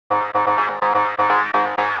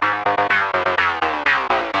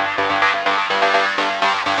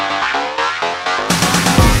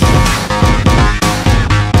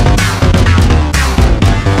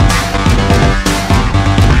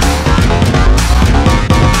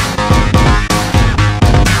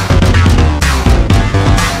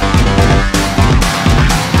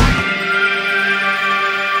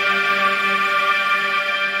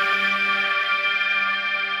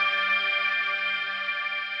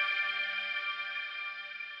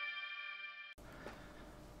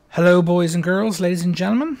Hello boys and girls, ladies and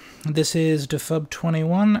gentlemen, this is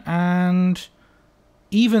Defub21, and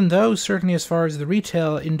even though, certainly as far as the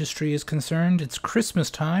retail industry is concerned, it's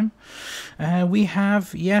Christmas time, we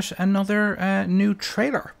have yet another new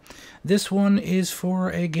trailer. This one is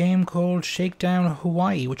for a game called Shakedown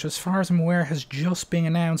Hawaii, which as far as I'm aware has just been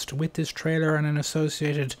announced with this trailer and an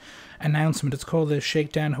associated announcement. It's called the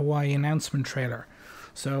Shakedown Hawaii announcement trailer.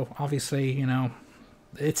 So obviously, you know,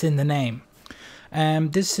 it's in the name.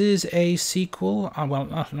 This is a sequel, well,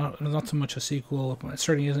 not so much a sequel, it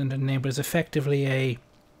certainly isn't a name, but it's effectively a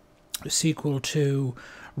sequel to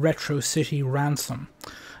Retro City Ransom.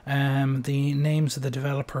 The names of the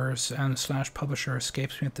developers and / publisher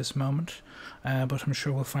escapes me at this moment, but I'm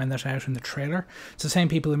sure we'll find that out in the trailer. It's the same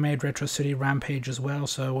people who made Retro City Rampage as well,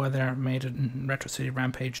 so whether they made it in Retro City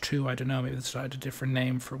Rampage 2, I don't know, maybe they decided a different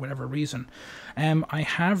name for whatever reason. I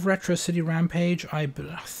have Retro City Rampage.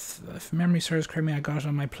 If memory serves correctly, I got it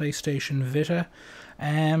on my PlayStation Vita.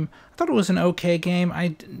 I thought it was an okay game.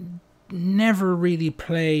 I never really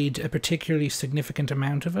played a particularly significant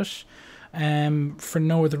amount of it. For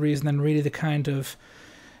no other reason than really the kind of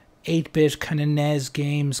 8-bit kind of NES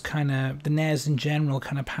games, the NES in general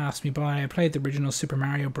kind of passed me by. I played the original Super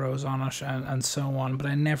Mario Bros. On it and so on, but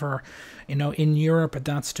I never, you know, in Europe at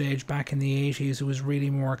that stage back in the 80s, it was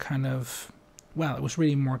really more kind of, well, it was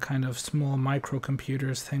really more kind of small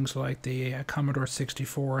microcomputers, things like the Commodore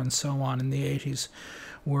 64 and so on in the 80s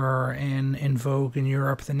were in vogue in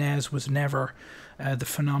Europe. The NES was never the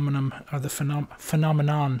phenomenon, or the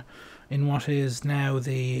phenomenon in what is now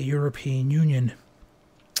the European Union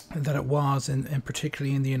that it was, and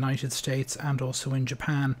particularly in the United States and also in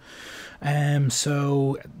Japan.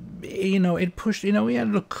 So, you know, it pushed, you know, yeah, it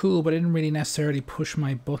looked cool, but it didn't really necessarily push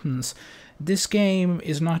my buttons. This game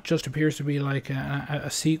is not just appears to be like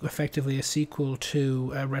effectively a sequel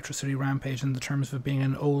to Retro City Rampage in the terms of it being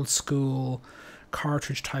an old school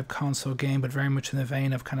cartridge type console game, but very much in the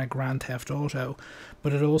vein of kind of Grand Theft Auto,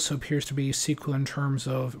 but it also appears to be a sequel in terms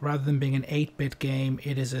of, rather than being an 8-bit game,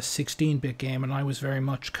 it is a 16-bit game, and I was very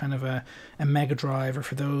much kind of a Mega Drive, or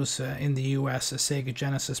for those in the US, a Sega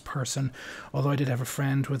Genesis person, although I did have a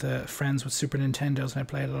friend with friends with Super Nintendos, and I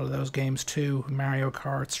played a lot of those games too, Mario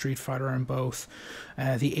Kart, Street Fighter and both.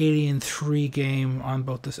 The Alien 3 game on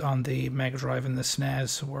both on the Mega Drive and the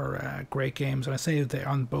SNES were great games, and I say they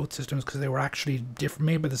on both systems because they were actually different,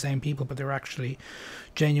 made by the same people, but they were actually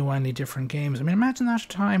genuinely different games. I mean, imagine that at a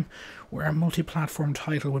time where a multi-platform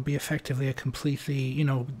title would be effectively a completely, you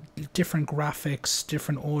know, different graphics,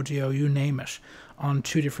 different audio, you name it, on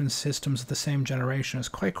two different systems of the same generation. It's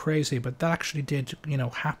quite crazy, but that actually did, you know,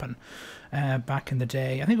 happen back in the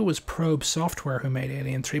day. I think it was Probe Software who made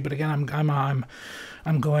Alien 3, but again,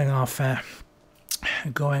 I'm going off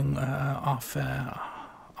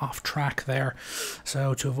off track there.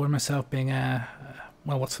 So to avoid myself being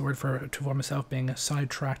well, what's the word for to avoid myself being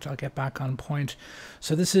sidetracked, I'll get back on point.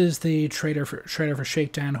 So this is the trailer for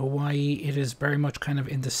Shakedown Hawaii. It is very much kind of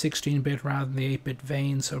in the 16-bit rather than the 8-bit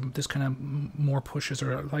vein, so this kind of more pushes,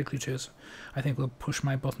 or likely to, I think, will push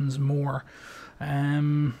my buttons more.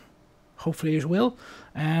 Hopefully it will,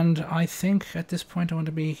 and I think at this point I want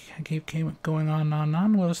to keep going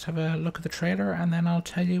on. We'll just have a look at the trailer and then I'll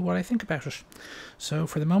tell you what I think about it. So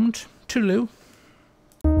for the moment, toodaloo.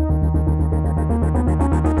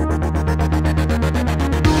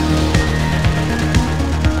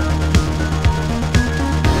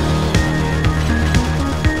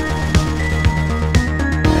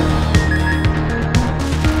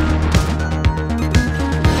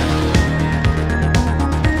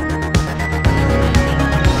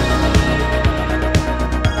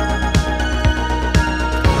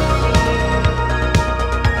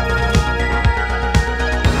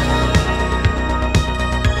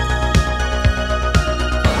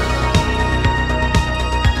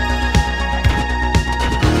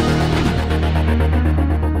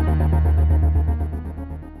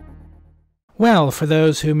 Well, for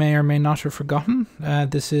those who may or may not have forgotten,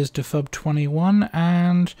 this is Defub21,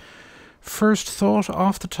 and first thought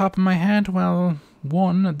off the top of my head, well,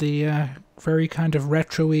 1, the very kind of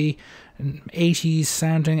retro-y 80s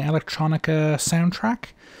sounding electronica soundtrack.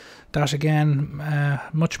 That again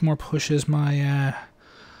much more pushes my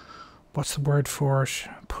what's the word for it?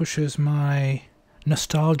 Pushes my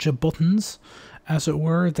nostalgia buttons, as it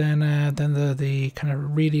were, than the kind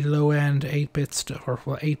of really low end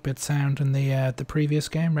 8-bit sound in the previous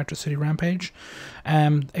game, Retro City Rampage.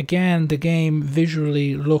 Again, the game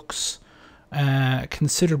visually looks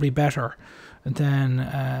considerably better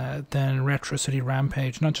than Retro City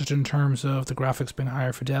Rampage, not just in terms of the graphics being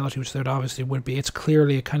higher fidelity, which there obviously would be. It's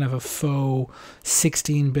clearly a kind of a faux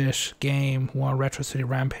 16-bit game, while Retro City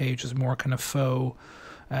Rampage is more kind of faux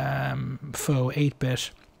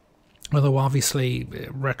 8-bit. Although obviously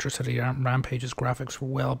Retro City Rampage's graphics were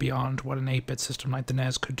well beyond what an 8-bit system like the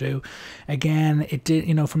NES could do. Again, it did,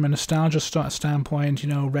 you know, from a nostalgia standpoint, you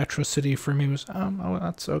know, Retro City for me was, oh,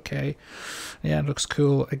 that's okay. Yeah, it looks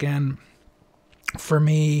cool. Again, for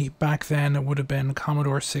me, back then, it would have been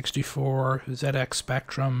Commodore 64, ZX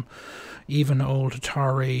Spectrum, even old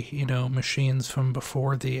Atari, you know, machines from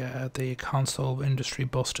before the console industry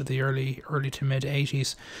busted the early to mid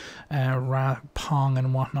 80s, Pong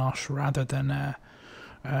and whatnot, rather than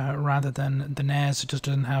the NES. It just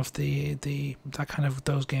doesn't have that kind of,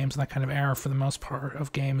 those games, that kind of era for the most part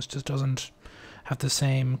of games just doesn't have the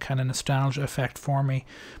same kind of nostalgia effect for me.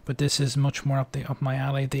 But this is much more up my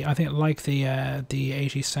alley. I think like the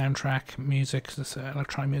 80s soundtrack music, this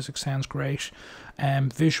electronic music sounds great.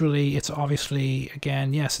 Visually, it's obviously,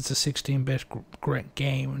 again, yes, it's a 16-bit great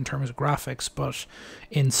game in terms of graphics, but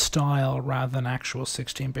in style rather than actual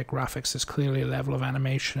 16-bit graphics. There's clearly a level of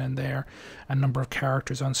animation in there, a number of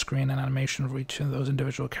characters on screen, and animation of each of those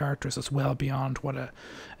individual characters that's well beyond what a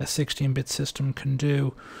 16-bit system can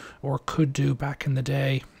do or could do back in the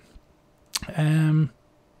day.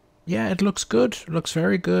 Yeah, it looks good. It looks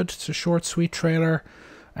very good. It's a short, sweet trailer.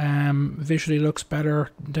 Visually looks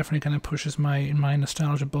better. Definitely kind of pushes my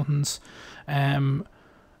nostalgia buttons. One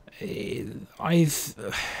of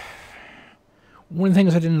the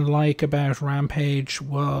things I didn't like about Rampage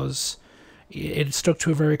was it stuck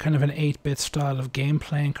to a very kind of an 8-bit style of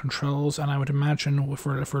gameplay and controls, and I would imagine if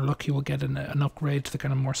we're lucky we'll get an upgrade to the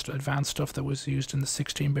kind of more advanced stuff that was used in the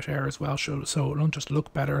 16-bit era as well, so it'll just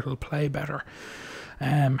look better, it'll play better.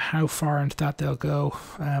 How far into that they'll go,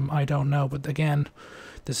 I don't know, but again,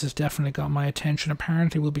 this has definitely got my attention.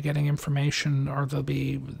 Apparently we'll be getting information, or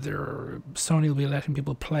Sony will be letting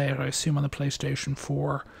people play it, I assume, on the PlayStation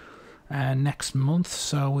 4 next month,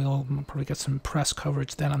 so we'll probably get some press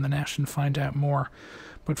coverage then on the net and find out more.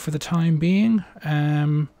 But for the time being,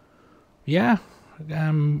 yeah,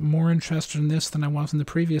 I'm more interested in this than I was in the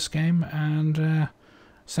previous game, and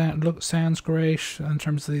sounds great in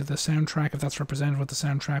terms of the soundtrack, if that's represented what the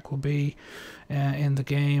soundtrack will be in the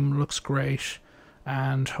game. Looks great,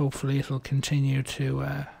 and hopefully it'll continue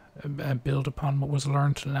to build upon what was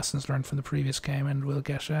learned, the lessons learned from the previous game, and we'll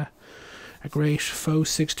get a great faux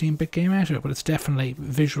 16-bit game out of it. But it's definitely,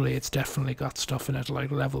 visually, it's definitely got stuff in it, like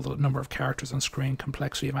level, the number of characters on screen,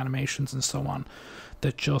 complexity of animations and so on,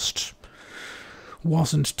 that just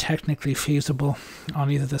wasn't technically feasible on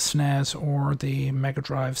either the SNES or the Mega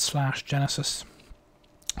Drive / Genesis.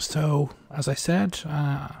 So, as I said,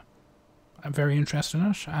 I'm very interested in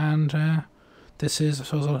it, and this is, I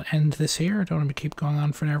suppose I'll end this here. I don't want to keep going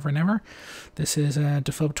on forever and ever. This is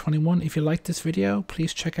Defub21. If you like this video,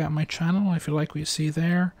 please check out my channel. If you like what you see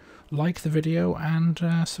there, like the video and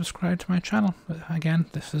subscribe to my channel. Again,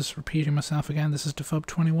 this is repeating myself again. This is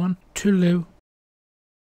Defub21. Toodaloo.